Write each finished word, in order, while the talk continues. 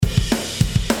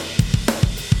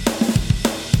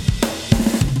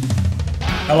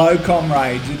Hello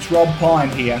comrades, it's Rob Pine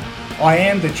here. I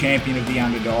am the champion of the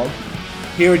underdog.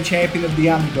 Here at Champion of the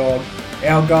Underdog,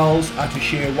 our goals are to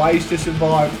share ways to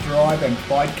survive, thrive and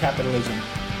fight capitalism.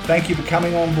 Thank you for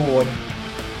coming on board.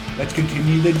 Let's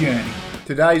continue the journey.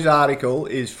 Today's article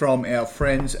is from our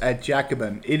friends at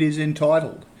Jacobin. It is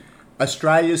entitled,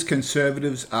 Australia's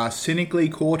Conservatives are cynically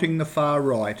courting the far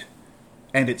right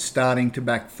and it's starting to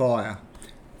backfire.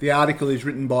 The article is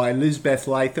written by Lisbeth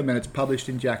Latham and it's published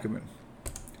in Jacobin.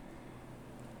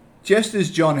 Just as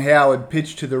John Howard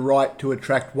pitched to the right to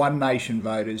attract One Nation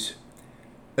voters,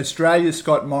 Australia's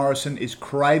Scott Morrison is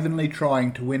cravenly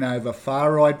trying to win over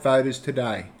far-right voters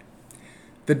today.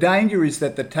 The danger is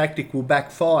that the tactic will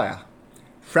backfire,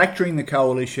 fracturing the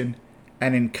coalition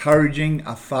and encouraging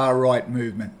a far-right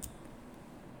movement.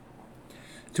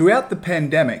 Throughout the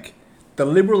pandemic, the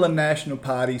Liberal and National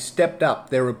parties stepped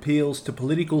up their appeals to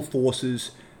political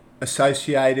forces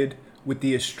associated with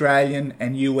the Australian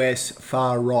and US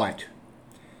far right.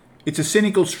 It's a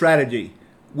cynical strategy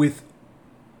with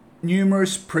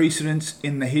numerous precedents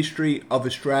in the history of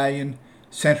Australian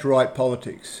centre-right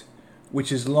politics, which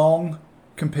has long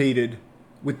competed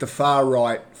with the far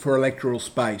right for electoral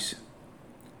space.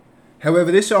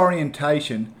 However, this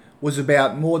orientation was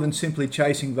about more than simply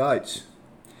chasing votes.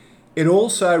 It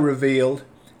also revealed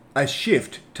a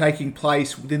shift taking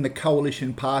place within the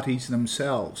coalition parties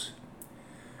themselves.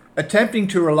 Attempting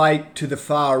to relate to the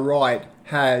far right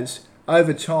has,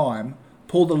 over time,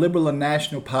 pulled the Liberal and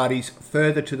National parties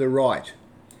further to the right,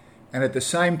 and at the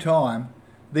same time,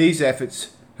 these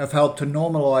efforts have helped to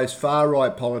normalise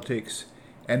far-right politics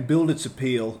and build its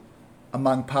appeal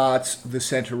among parts of the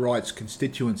centre-right's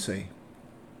constituency.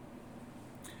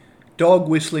 Dog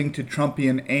whistling to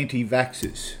Trumpian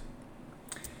anti-vaxxers.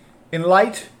 In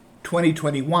late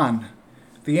 2021,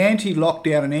 the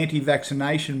anti-lockdown and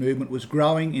anti-vaccination movement was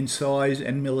growing in size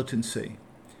and militancy.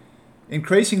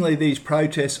 Increasingly, these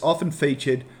protests often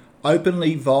featured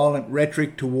openly violent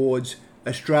rhetoric towards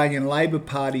Australian Labor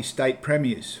Party state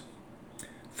premiers.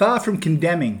 Far from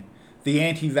condemning the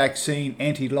anti-vaccine,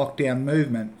 anti-lockdown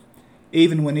movement,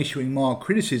 even when issuing mild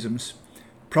criticisms,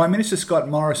 Prime Minister Scott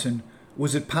Morrison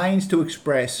was at pains to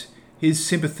express his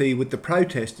sympathy with the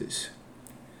protesters.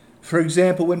 For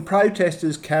example, when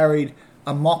protesters carried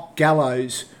a mock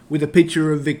gallows with a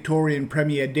picture of Victorian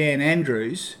Premier Dan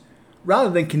Andrews,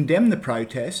 rather than condemn the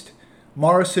protest,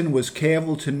 Morrison was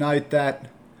careful to note that,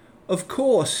 of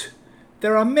course,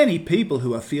 there are many people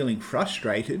who are feeling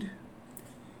frustrated.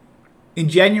 In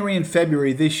January and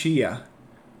February this year,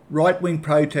 right-wing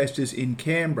protesters in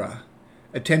Canberra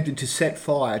attempted to set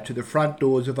fire to the front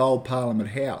doors of Old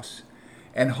Parliament House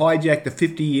and hijack the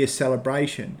 50-year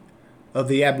celebration of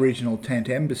the Aboriginal Tent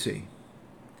Embassy.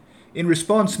 In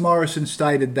response, Morrison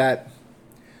stated that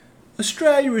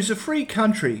Australia is a free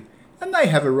country and they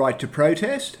have a right to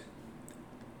protest.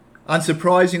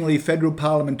 Unsurprisingly, federal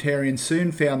parliamentarians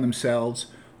soon found themselves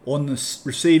on the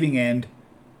receiving end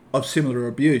of similar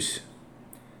abuse.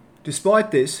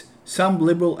 Despite this, some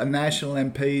Liberal and National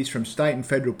MPs from state and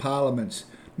federal parliaments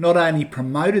not only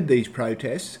promoted these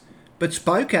protests, but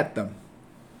spoke at them.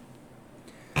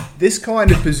 This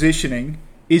kind of positioning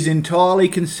is entirely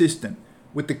consistent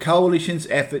with the coalition's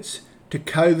efforts to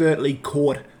covertly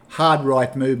court hard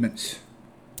right movements.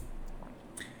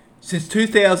 Since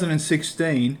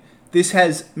 2016, this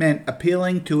has meant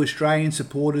appealing to Australian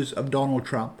supporters of Donald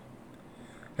Trump.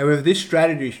 However, this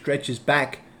strategy stretches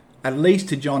back at least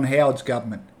to John Howard's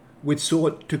government, which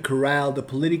sought to corral the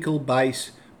political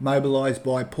base mobilised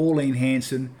by Pauline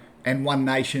Hanson and One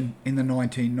Nation in the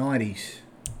 1990s.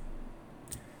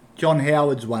 John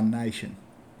Howard's One Nation.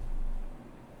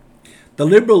 The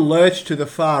Liberal lurch to the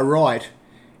far right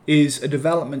is a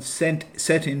development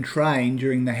set in train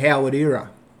during the Howard era.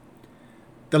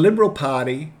 The Liberal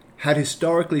Party had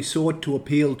historically sought to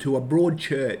appeal to a broad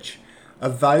church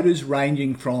of voters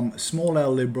ranging from small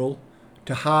L Liberal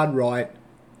to hard right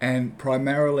and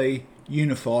primarily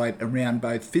unified around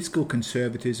both fiscal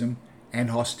conservatism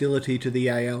and hostility to the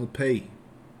ALP.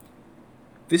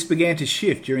 This began to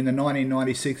shift during the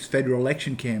 1996 federal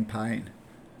election campaign,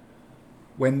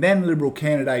 when then Liberal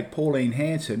candidate Pauline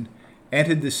Hanson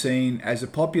entered the scene as a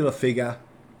popular figure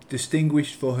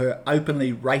distinguished for her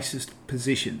openly racist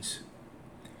positions.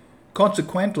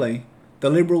 Consequently, the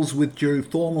Liberals withdrew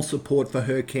formal support for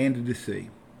her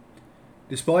candidacy.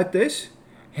 Despite this,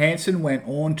 Hanson went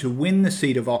on to win the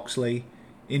seat of Oxley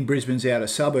in Brisbane's outer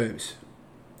suburbs.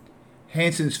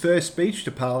 Hanson's first speech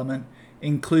to Parliament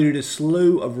included a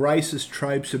slew of racist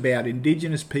tropes about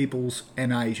Indigenous peoples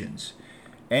and Asians,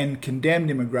 and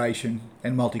condemned immigration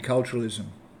and multiculturalism.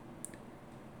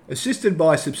 Assisted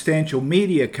by substantial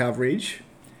media coverage,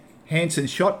 Hanson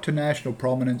shot to national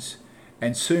prominence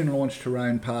and soon launched her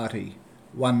own party,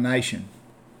 One Nation.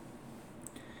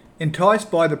 Enticed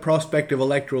by the prospect of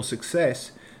electoral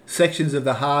success, sections of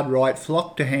the hard right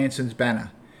flocked to Hanson's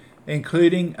banner,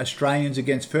 including Australians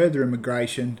Against Further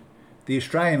Immigration, the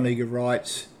Australian League of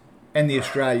Rights, and the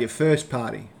Australia First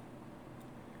Party.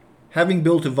 Having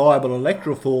built a viable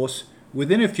electoral force,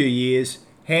 within a few years,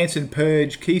 Hanson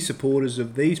purged key supporters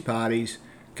of these parties,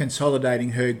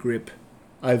 consolidating her grip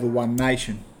over One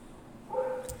Nation.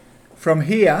 From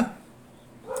here,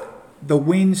 the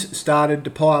wins started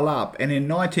to pile up, and in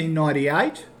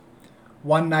 1998,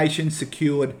 One Nation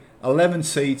secured 11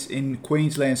 seats in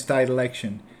Queensland state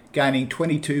election, gaining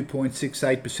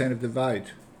 22.68% of the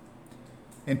vote.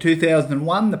 In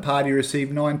 2001, the party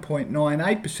received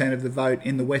 9.98% of the vote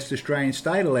in the West Australian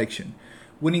state election,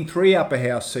 winning 3 upper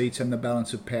house seats and the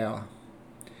balance of power.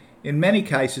 In many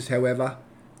cases, however,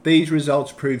 these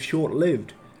results proved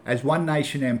short-lived, as One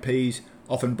Nation MPs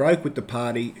often broke with the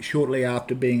party shortly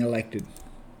after being elected.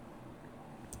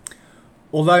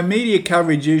 Although media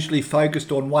coverage usually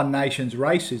focused on One Nation's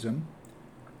racism,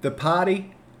 the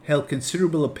party held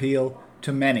considerable appeal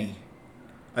to many,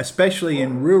 especially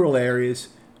in rural areas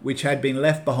which had been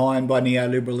left behind by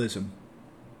neoliberalism.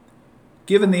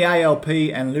 Given the ALP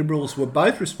and Liberals were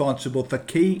both responsible for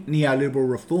key neoliberal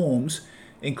reforms,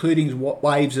 including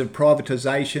waves of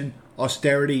privatisation,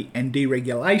 austerity and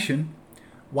deregulation,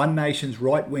 One Nation's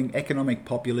right-wing economic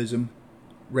populism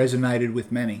resonated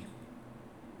with many.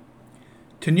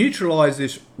 To neutralise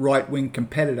this right-wing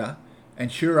competitor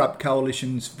and shore up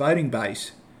Coalition's voting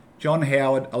base, John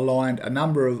Howard aligned a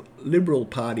number of Liberal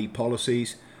Party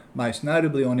policies, most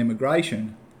notably on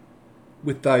immigration,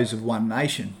 with those of One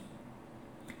Nation.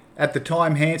 At the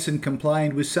time, Hanson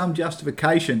complained with some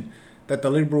justification that the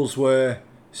Liberals were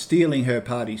stealing her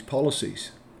party's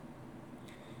policies.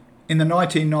 In the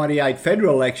 1998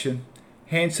 federal election,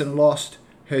 Hanson lost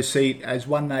her seat as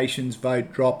One Nation's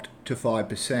vote dropped to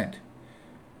 5%.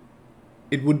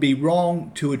 It would be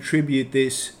wrong to attribute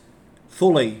this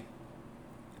fully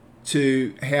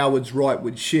to Howard's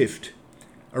rightward shift.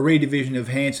 A redivision of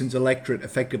Hanson's electorate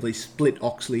effectively split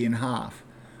Oxley in half,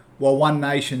 while One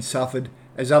Nation suffered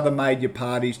as other major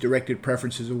parties directed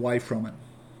preferences away from it.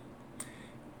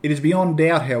 It is beyond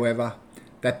doubt, however,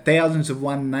 that thousands of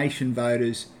One Nation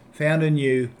voters found a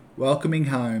new, welcoming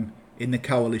home in the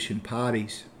coalition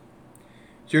parties.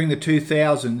 During the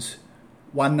 2000s,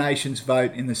 One Nation's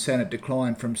vote in the Senate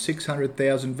declined from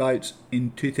 600,000 votes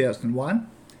in 2001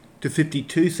 to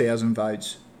 52,000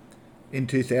 votes in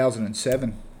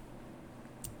 2007.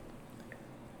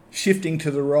 Shifting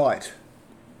to the right.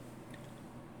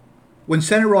 When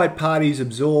centre-right parties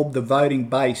absorb the voting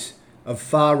base of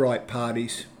far-right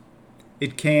parties,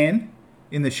 it can,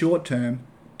 in the short term,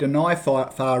 deny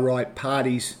far-right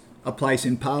parties a place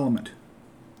in Parliament.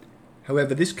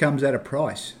 However, this comes at a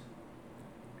price.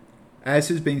 As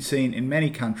has been seen in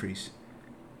many countries,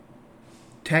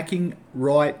 tacking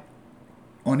right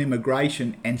on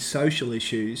immigration and social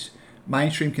issues,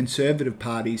 mainstream conservative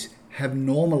parties have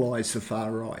normalised the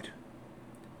far right.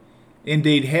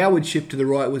 Indeed, Howard's shift to the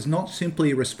right was not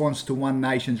simply a response to One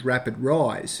Nation's rapid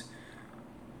rise.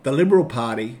 The Liberal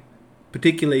Party,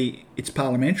 particularly its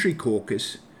parliamentary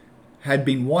caucus, had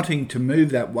been wanting to move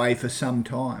that way for some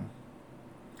time.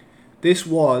 This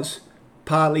was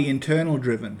partly internal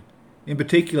driven, in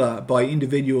particular by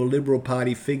individual Liberal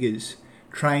Party figures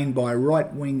trained by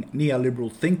right-wing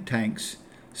neoliberal think tanks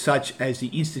such as the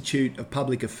Institute of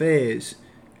Public Affairs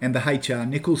and the H.R.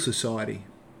 Nichols Society.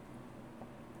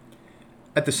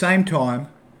 At the same time,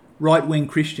 right-wing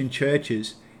Christian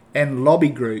churches and lobby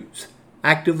groups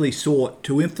actively sought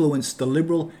to influence the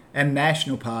Liberal and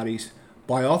National parties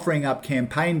by offering up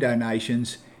campaign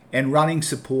donations and running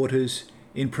supporters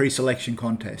in pre-selection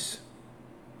contests.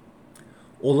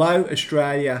 Although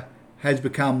Australia has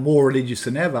become more religious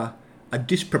than ever, a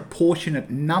disproportionate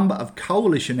number of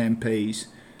coalition MPs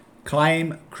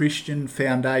claim Christian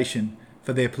foundation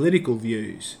for their political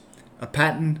views, a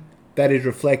pattern that is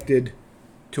reflected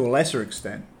to a lesser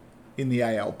extent in the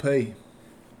ALP.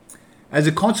 As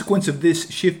a consequence of this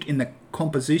shift in the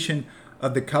composition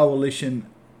of the coalition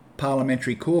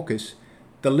parliamentary caucus,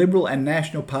 the Liberal and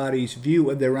National parties' view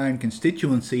of their own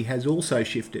constituency has also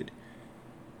shifted.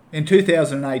 In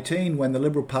 2018, when the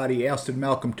Liberal Party ousted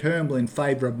Malcolm Turnbull in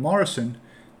favour of Morrison,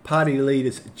 party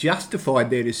leaders justified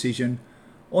their decision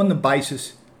on the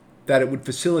basis that it would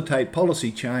facilitate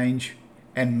policy change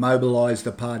and mobilise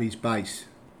the party's base.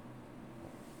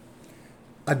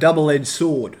 A double-edged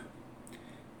sword.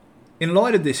 In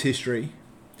light of this history,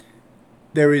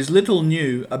 there is little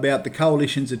new about the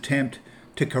coalition's attempt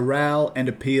to corral and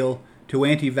appeal to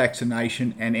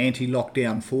anti-vaccination and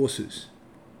anti-lockdown forces.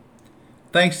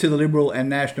 Thanks to the Liberal and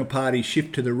National Party's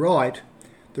shift to the right,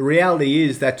 the reality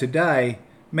is that today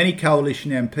many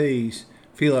coalition MPs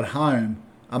feel at home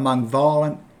among a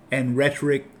violent and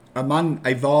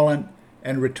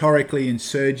rhetorically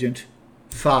insurgent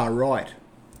far right.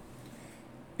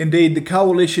 Indeed, the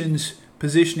coalition's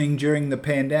positioning during the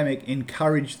pandemic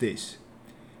encouraged this,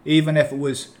 even if it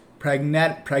was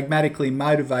pragmatically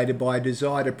motivated by a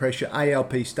desire to pressure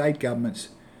ALP state governments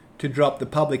to drop the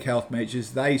public health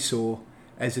measures they saw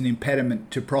as an impediment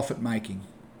to profit making.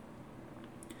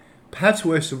 Perhaps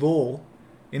worst of all,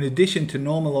 in addition to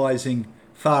normalising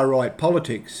far-right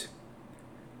politics,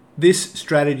 this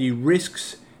strategy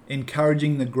risks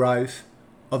encouraging the growth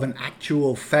of an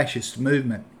actual fascist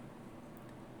movement.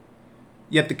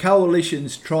 Yet the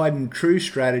coalition's tried and true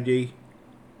strategy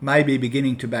may be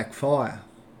beginning to backfire.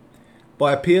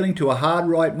 By appealing to a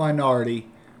hard-right minority,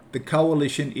 the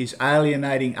coalition is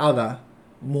alienating other,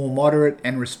 more moderate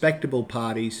and respectable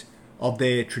parties of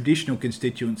their traditional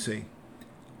constituency,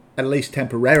 at least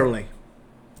temporarily.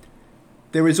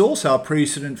 There is also a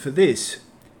precedent for this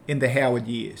in the Howard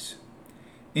years.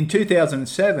 In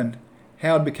 2007,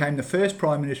 Howard became the first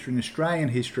Prime Minister in Australian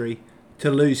history to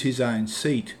lose his own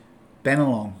seat,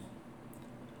 Bennelong.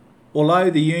 Although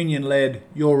the union-led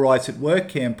Your Rights at Work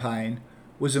campaign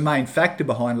was a main factor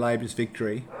behind Labor's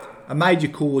victory, a major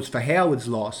cause for Howard's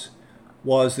loss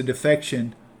was the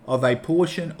defection of a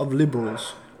portion of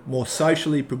Liberals' more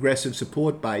socially progressive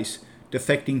support base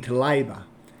defecting to Labor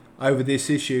over this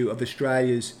issue of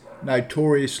Australia's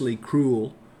notoriously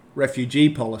cruel refugee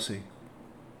policy.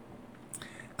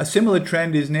 A similar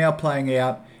trend is now playing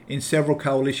out in several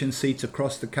coalition seats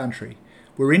across the country,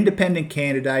 where independent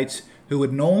candidates who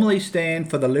would normally stand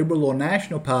for the Liberal or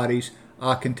National parties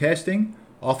are contesting,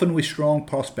 often with strong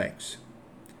prospects.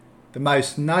 The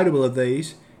most notable of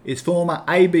these is former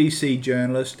ABC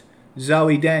journalist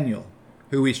Zoe Daniel,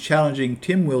 who is challenging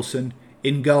Tim Wilson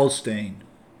in Goldstein.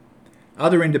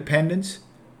 Other independents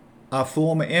are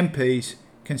former MPs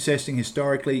contesting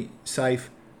historically safe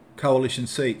coalition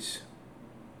seats.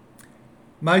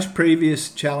 Most previous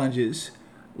challenges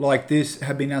like this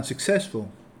have been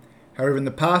unsuccessful. However, in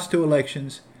the past two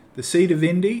elections, the seat of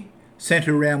Indy,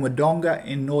 centred around Wodonga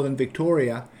in northern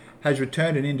Victoria, has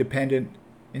returned an independent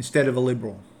instead of a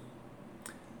Liberal.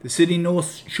 The Sydney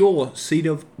North Shore seat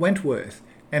of Wentworth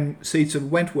and seats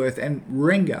of Wentworth and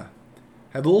Warringah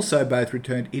have also both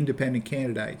returned independent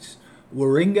candidates.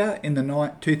 Warringah in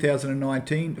the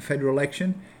 2019 federal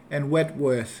election and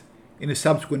Wentworth in a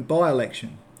subsequent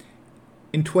by-election.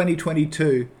 In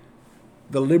 2022,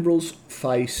 the Liberals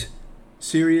face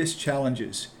serious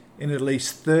challenges in at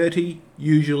least 30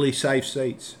 usually safe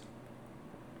seats.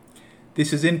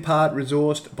 This is in part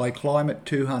resourced by Climate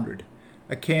 200,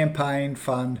 a campaign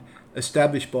fund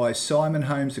established by Simon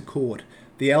Holmes à Court,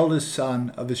 the eldest son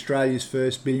of Australia's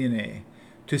first billionaire,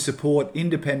 to support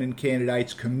independent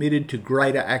candidates committed to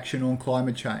greater action on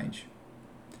climate change.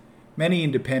 Many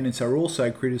independents are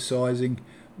also criticising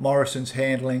Morrison's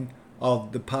handling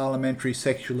of the parliamentary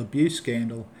sexual abuse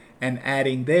scandal and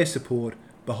adding their support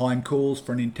behind calls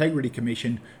for an integrity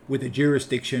commission with a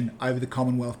jurisdiction over the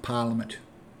Commonwealth Parliament.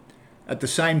 At the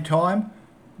same time,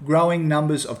 growing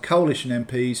numbers of coalition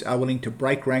MPs are willing to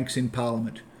break ranks in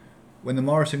Parliament. When the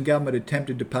Morrison government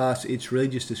attempted to pass its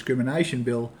religious discrimination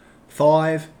bill,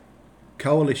 5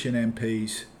 coalition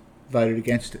MPs voted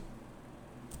against it.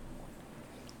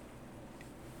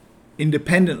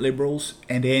 Independent Liberals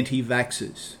and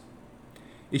anti-vaxxers.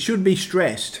 It should be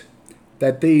stressed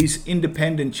that these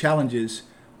independent challenges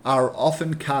are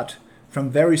often cut from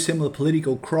very similar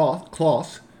political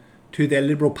cloth to their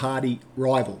Liberal Party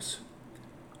rivals.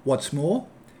 What's more,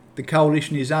 the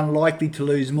coalition is unlikely to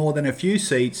lose more than a few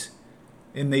seats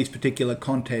in these particular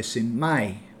contests in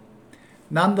May.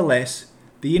 Nonetheless,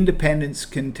 the independents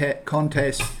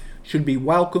contest should be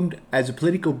welcomed as a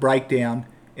political breakdown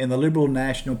in the Liberal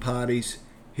National Party's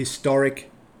historic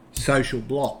social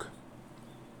bloc.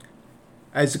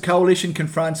 As the coalition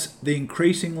confronts the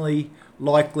increasingly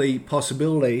likely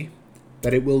possibility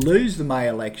that it will lose the May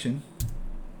election,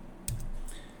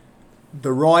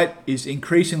 the right is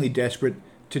increasingly desperate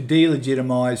to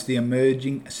delegitimise the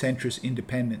emerging centrist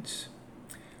independents.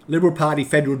 Liberal Party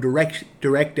Federal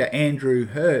Director Andrew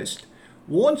Hurst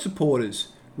warned supporters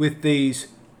with these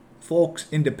Fawkes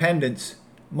independents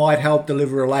might help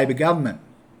deliver a Labor government.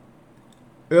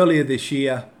 Earlier this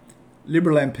year,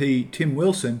 Liberal MP Tim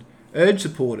Wilson urged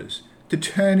supporters to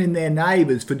turn in their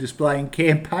neighbours for displaying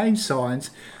campaign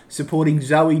signs supporting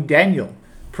Zoe Daniel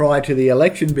prior to the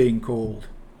election being called.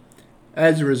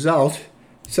 As a result,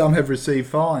 some have received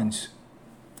fines.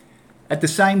 At the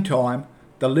same time,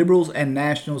 the Liberals and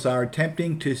Nationals are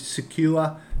attempting to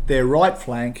secure their right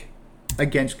flank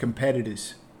against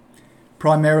competitors,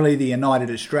 primarily the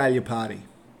United Australia Party.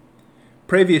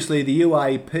 Previously, the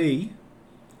UAP,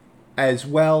 as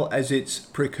well as its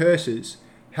precursors,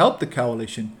 helped the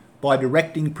coalition by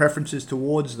directing preferences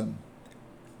towards them.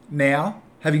 Now,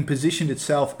 having positioned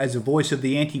itself as a voice of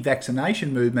the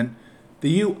anti-vaccination movement,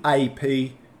 the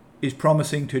UAP is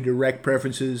promising to direct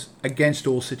preferences against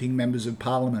all sitting members of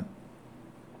Parliament.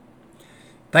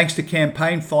 Thanks to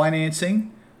campaign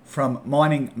financing from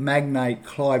mining magnate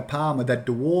Clive Palmer that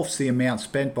dwarfs the amount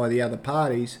spent by the other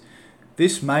parties,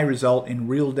 this may result in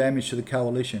real damage to the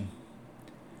coalition.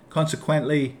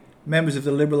 Consequently, members of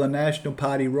the Liberal and National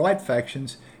Party right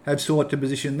factions have sought to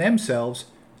position themselves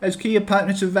as key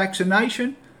opponents of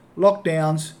vaccination,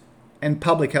 lockdowns, and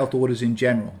public health orders in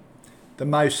general. The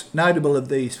most notable of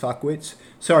these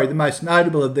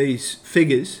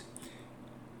figures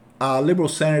are Liberal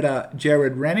Senator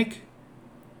Gerard Rennick,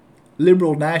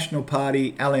 Liberal National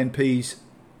Party LNP's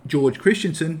George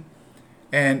Christensen,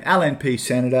 and LNP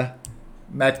Senator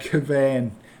Matt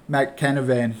Canavan.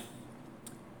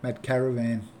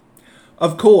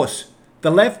 Of course,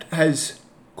 the left has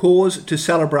cause to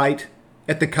celebrate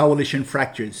at the coalition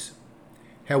fractures.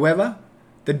 However,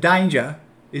 the danger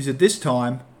is that this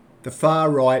time the far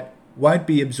right won't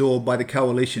be absorbed by the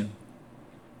coalition.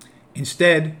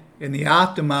 Instead, in the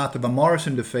aftermath of a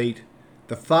Morrison defeat,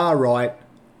 the far right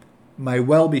may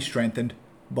well be strengthened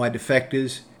by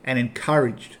defectors and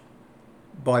encouraged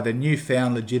by the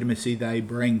newfound legitimacy they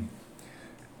bring.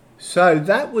 So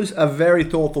that was a very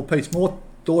thoughtful piece, more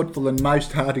thoughtful than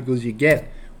most articles you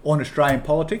get on Australian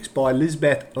politics, by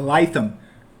Lisbeth Latham.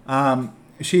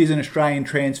 She is an Australian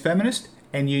trans feminist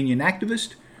and union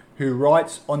activist who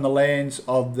writes on the lands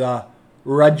of the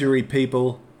Wiradjuri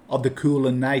people of the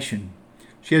Kulin Nation.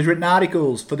 She has written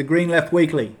articles for the Green Left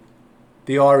Weekly,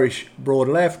 the Irish Broad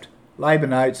Left, Labour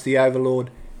Notes, The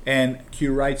Overlord, and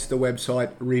curates the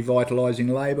website Revitalising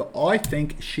Labour. I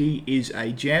think she is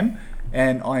a gem,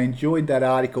 and I enjoyed that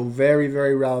article. Very,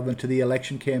 very relevant to the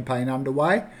election campaign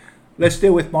underway. Let's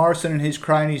deal with Morrison and his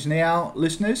cronies now,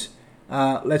 listeners.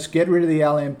 Let's get rid of the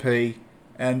LNP,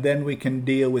 and then we can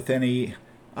deal with any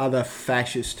other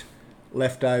fascist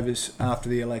leftovers after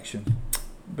the election.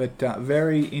 But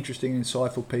very interesting and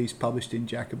insightful piece published in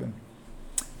Jacobin.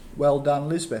 Well done,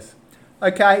 Lisbeth.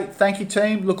 Okay, thank you,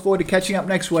 team. Look forward to catching up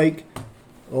next week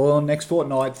or next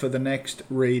fortnight for the next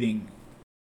reading.